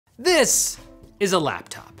This is a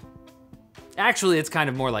laptop. Actually, it's kind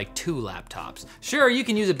of more like two laptops. Sure, you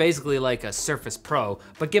can use it basically like a Surface Pro,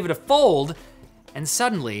 but give it a fold, and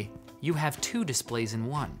suddenly you have two displays in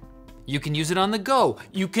one. You can use it on the go,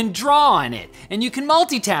 you can draw on it, and you can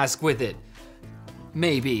multitask with it.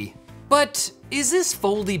 Maybe. But is this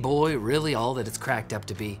foldy boy really all that it's cracked up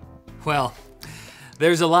to be? Well,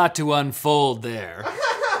 there's a lot to unfold there.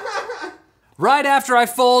 Right after I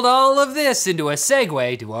fold all of this into a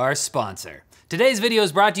segue to our sponsor. Today's video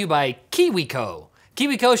is brought to you by KiwiCo.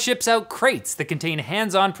 KiwiCo ships out crates that contain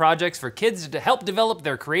hands-on projects for kids to help develop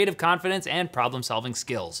their creative confidence and problem-solving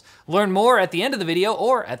skills. Learn more at the end of the video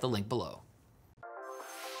or at the link below.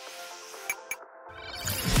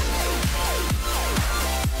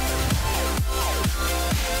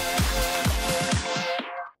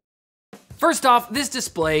 First off, this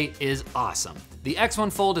display is awesome. The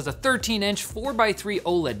X1 Fold is a 13-inch 4x3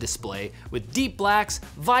 OLED display with deep blacks,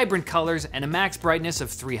 vibrant colors, and a max brightness of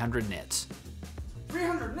 300 nits.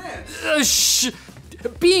 300 nits? Shh!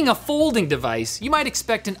 Being a folding device, you might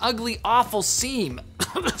expect an ugly, awful seam.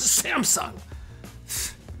 Samsung.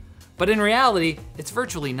 But in reality, it's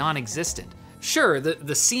virtually non-existent. Sure,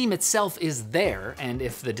 the seam itself is there, and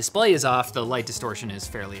if the display is off, the light distortion is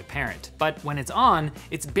fairly apparent. But when it's on,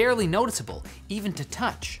 it's barely noticeable, even to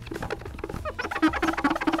touch.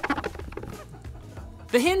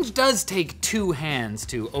 The hinge does take two hands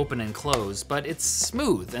to open and close, but it's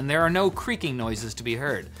smooth and there are no creaking noises to be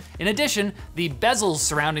heard. In addition, the bezels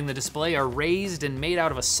surrounding the display are raised and made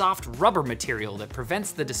out of a soft rubber material that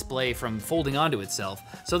prevents the display from folding onto itself,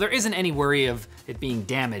 so there isn't any worry of it being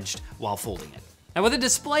damaged while folding it. Now with a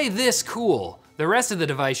display this cool, the rest of the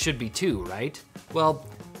device should be too, right? Well,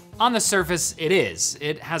 on the surface, it is.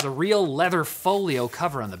 It has a real leather folio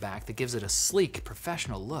cover on the back that gives it a sleek,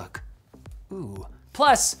 professional look. Ooh.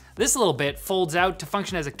 Plus, this little bit folds out to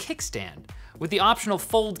function as a kickstand. With the optional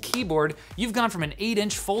fold keyboard, you've gone from an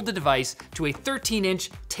 8-inch folded device to a 13-inch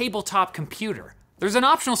tabletop computer. There's an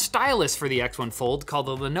optional stylus for the X1 Fold called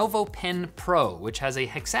the Lenovo Pen Pro, which has a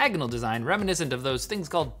hexagonal design reminiscent of those things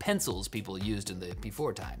called pencils people used in the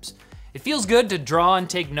before times. It feels good to draw and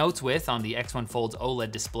take notes with on the X1 Fold's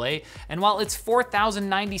OLED display, and while its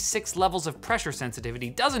 4096 levels of pressure sensitivity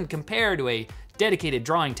doesn't compare to a dedicated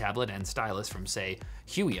drawing tablet and stylus from, say,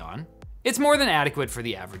 Huion, it's more than adequate for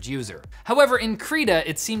the average user. However, in Krita,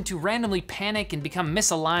 it seemed to randomly panic and become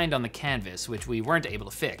misaligned on the canvas, which we weren't able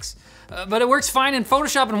to fix. But it works fine in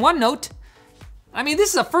Photoshop and OneNote. I mean, this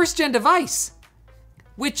is a first-gen device,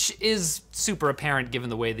 which is super apparent given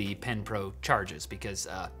the way the Pen Pro charges, because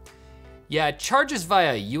yeah, it charges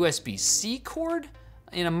via USB-C cord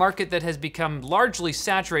in a market that has become largely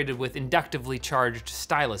saturated with inductively charged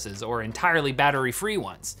styluses or entirely battery-free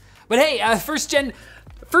ones. But hey, first gen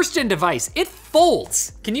device, it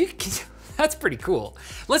folds. That's pretty cool.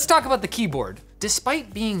 Let's talk about the keyboard.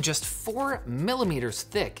 Despite being just 4 millimeters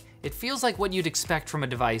thick, it feels like what you'd expect from a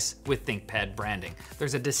device with ThinkPad branding.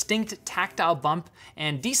 There's a distinct tactile bump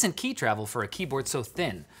and decent key travel for a keyboard so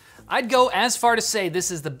thin. I'd go as far to say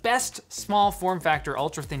this is the best small form factor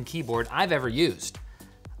ultra thin keyboard I've ever used,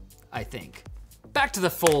 I think. Back to the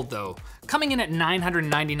Fold though. Coming in at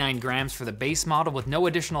 999 grams for the base model with no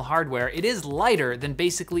additional hardware, it is lighter than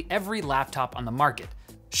basically every laptop on the market.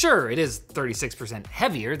 Sure, it is 36%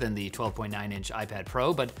 heavier than the 12.9-inch iPad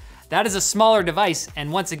Pro, but that is a smaller device,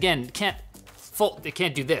 and once again, it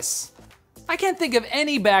can't do this. I can't think of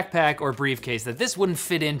any backpack or briefcase that this wouldn't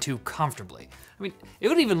fit into comfortably. I mean, it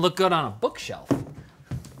would even look good on a bookshelf.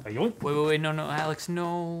 Wait, no, Alex,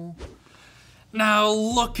 no. Now,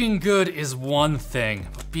 looking good is one thing,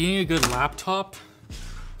 but being a good laptop,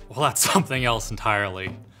 well, that's something else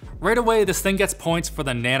entirely. Right away, this thing gets points for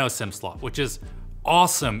the nano SIM slot, which is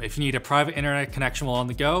awesome if you need a private internet connection while on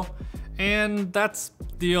the go, and that's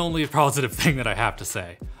the only positive thing that I have to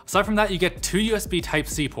say. Aside from that, you get 2 USB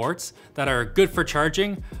Type-C ports that are good for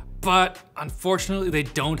charging, but unfortunately they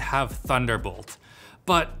don't have Thunderbolt.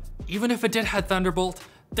 But even if it did have Thunderbolt,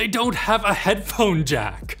 they don't have a headphone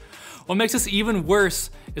jack. What makes this even worse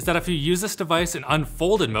is that if you use this device in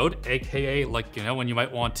unfolded mode, AKA like, when you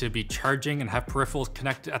might want to be charging and have peripherals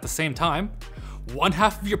connected at the same time, one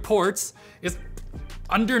half of your ports is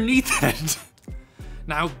underneath it.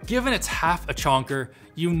 Now, given it's half a chonker,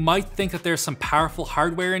 you might think that there's some powerful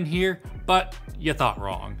hardware in here, but you thought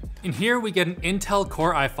wrong. In here, we get an Intel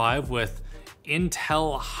Core i5 with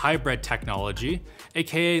Intel hybrid technology,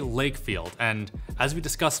 aka Lakefield, and as we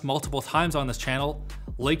discussed multiple times on this channel,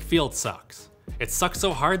 Lakefield sucks. It sucked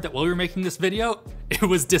so hard that while we were making this video, it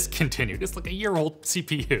was discontinued. It's like a year-old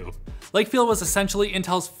CPU. Lakefield was essentially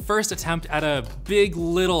Intel's first attempt at a big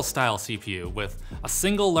little style CPU with a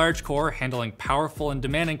single large core handling powerful and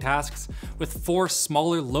demanding tasks with 4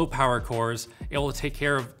 smaller low power cores able to take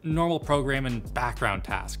care of normal program and background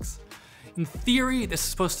tasks. In theory, this is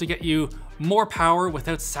supposed to get you more power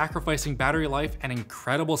without sacrificing battery life and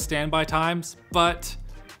incredible standby times, but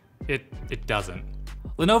it doesn't.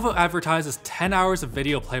 Lenovo advertises 10 hours of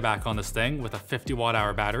video playback on this thing with a 50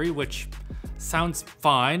 watt-hour battery, which sounds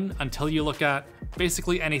fine until you look at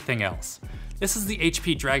basically anything else. This is the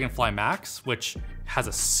HP Dragonfly Max, which has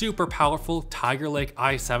a super powerful Tiger Lake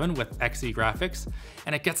i7 with Xe graphics,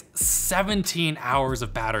 and it gets 17 hours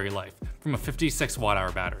of battery life from a 56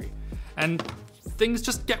 watt-hour battery. And things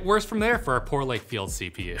just get worse from there for a poor Lakefield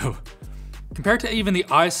CPU. Compared to even the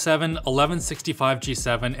i7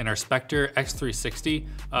 1165G7 and our Spectre X360,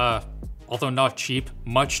 although not cheap,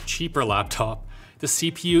 much cheaper laptop, the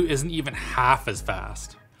CPU isn't even half as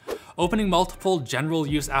fast. Opening multiple general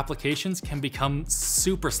use applications can become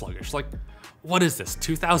super sluggish. Like, what is this,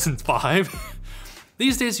 2005?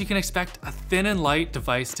 These days you can expect a thin and light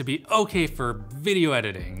device to be okay for video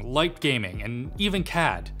editing, light gaming, and even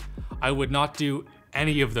CAD. I would not do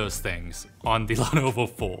any of those things on the Lenovo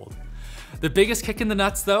Fold. The biggest kick in the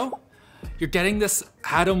nuts though, you're getting this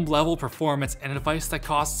Atom level performance in a device that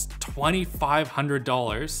costs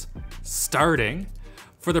 $2,500 starting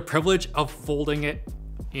for the privilege of folding it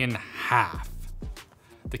in half.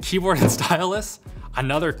 The keyboard and stylus,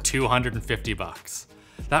 another 250 bucks.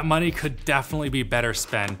 That money could definitely be better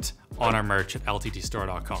spent on our merch at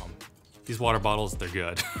lttstore.com. These water bottles, they're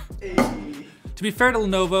good. To be fair to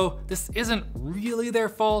Lenovo, this isn't really their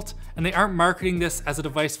fault, and they aren't marketing this as a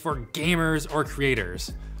device for gamers or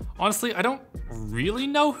creators. Honestly, I don't really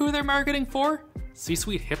know who they're marketing for.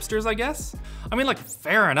 C-suite hipsters, I guess? I mean, like,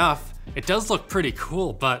 fair enough. It does look pretty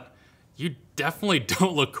cool, but you definitely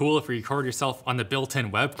don't look cool if you record yourself on the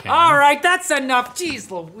built-in webcam. All right, that's enough. Jeez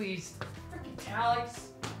Louise. Freaking Alex.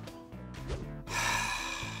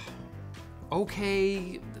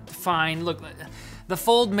 Okay, fine. Look, the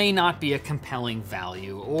Fold may not be a compelling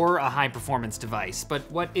value or a high-performance device, but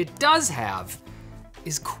what it does have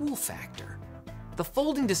is cool factor. The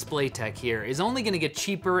folding display tech here is only gonna get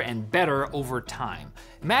cheaper and better over time.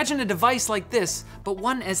 Imagine a device like this, but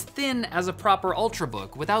one as thin as a proper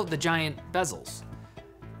Ultrabook without the giant bezels.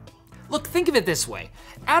 Look, think of it this way.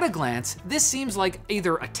 At a glance, this seems like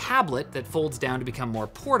either a tablet that folds down to become more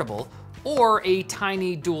portable or a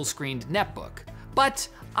tiny dual-screened netbook. But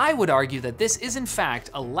I would argue that this is in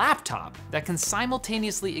fact a laptop that can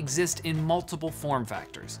simultaneously exist in multiple form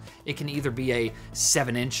factors. It can either be a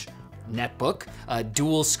 7-inch netbook, a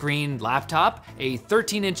dual screen laptop, a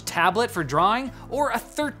 13-inch tablet for drawing, or a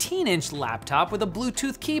 13-inch laptop with a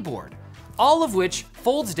Bluetooth keyboard, all of which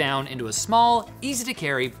folds down into a small, easy to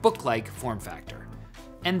carry, book-like form factor.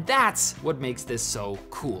 And that's what makes this so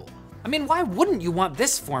cool. I mean, why wouldn't you want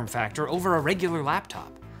this form factor over a regular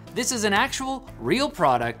laptop? This is an actual, real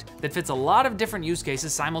product that fits a lot of different use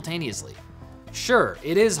cases simultaneously. Sure,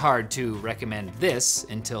 it is hard to recommend this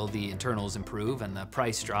until the internals improve and the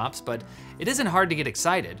price drops, but it isn't hard to get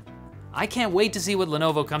excited. I can't wait to see what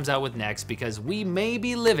Lenovo comes out with next because we may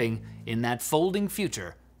be living in that folding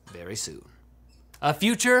future very soon. A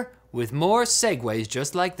future with more segues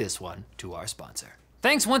just like this one to our sponsor.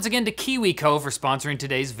 Thanks once again to KiwiCo for sponsoring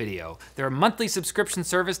today's video. They're a monthly subscription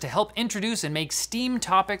service to help introduce and make STEAM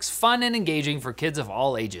topics fun and engaging for kids of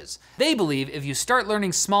all ages. They believe if you start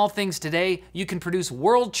learning small things today, you can produce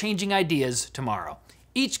world-changing ideas tomorrow.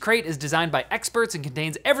 Each crate is designed by experts and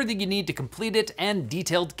contains everything you need to complete it and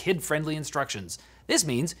detailed kid-friendly instructions. This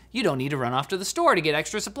means you don't need to run off to the store to get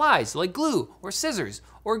extra supplies like glue or scissors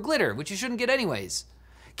or glitter, which you shouldn't get anyways.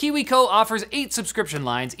 KiwiCo offers 8 subscription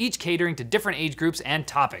lines, each catering to different age groups and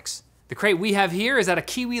topics. The crate we have here is at a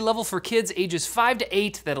Kiwi level for kids ages 5 to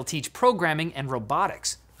 8 that'll teach programming and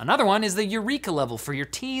robotics. Another one is the Eureka level for your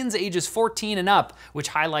teens ages 14 and up, which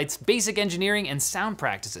highlights basic engineering and sound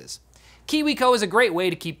practices. KiwiCo is a great way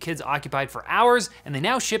to keep kids occupied for hours, and they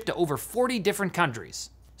now ship to over 40 different countries.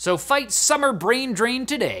 So fight summer brain drain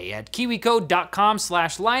today at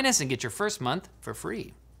kiwico.com/Linus and get your first month for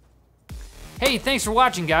free. Hey, thanks for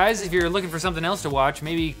watching, guys. If you're looking for something else to watch,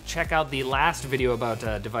 maybe check out the last video about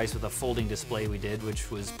a device with a folding display we did,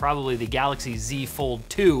 which was probably the Galaxy Z Fold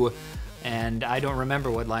 2, and I don't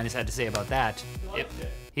remember what Linus had to say about that.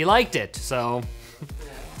 He liked it, so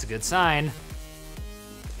it's a good sign.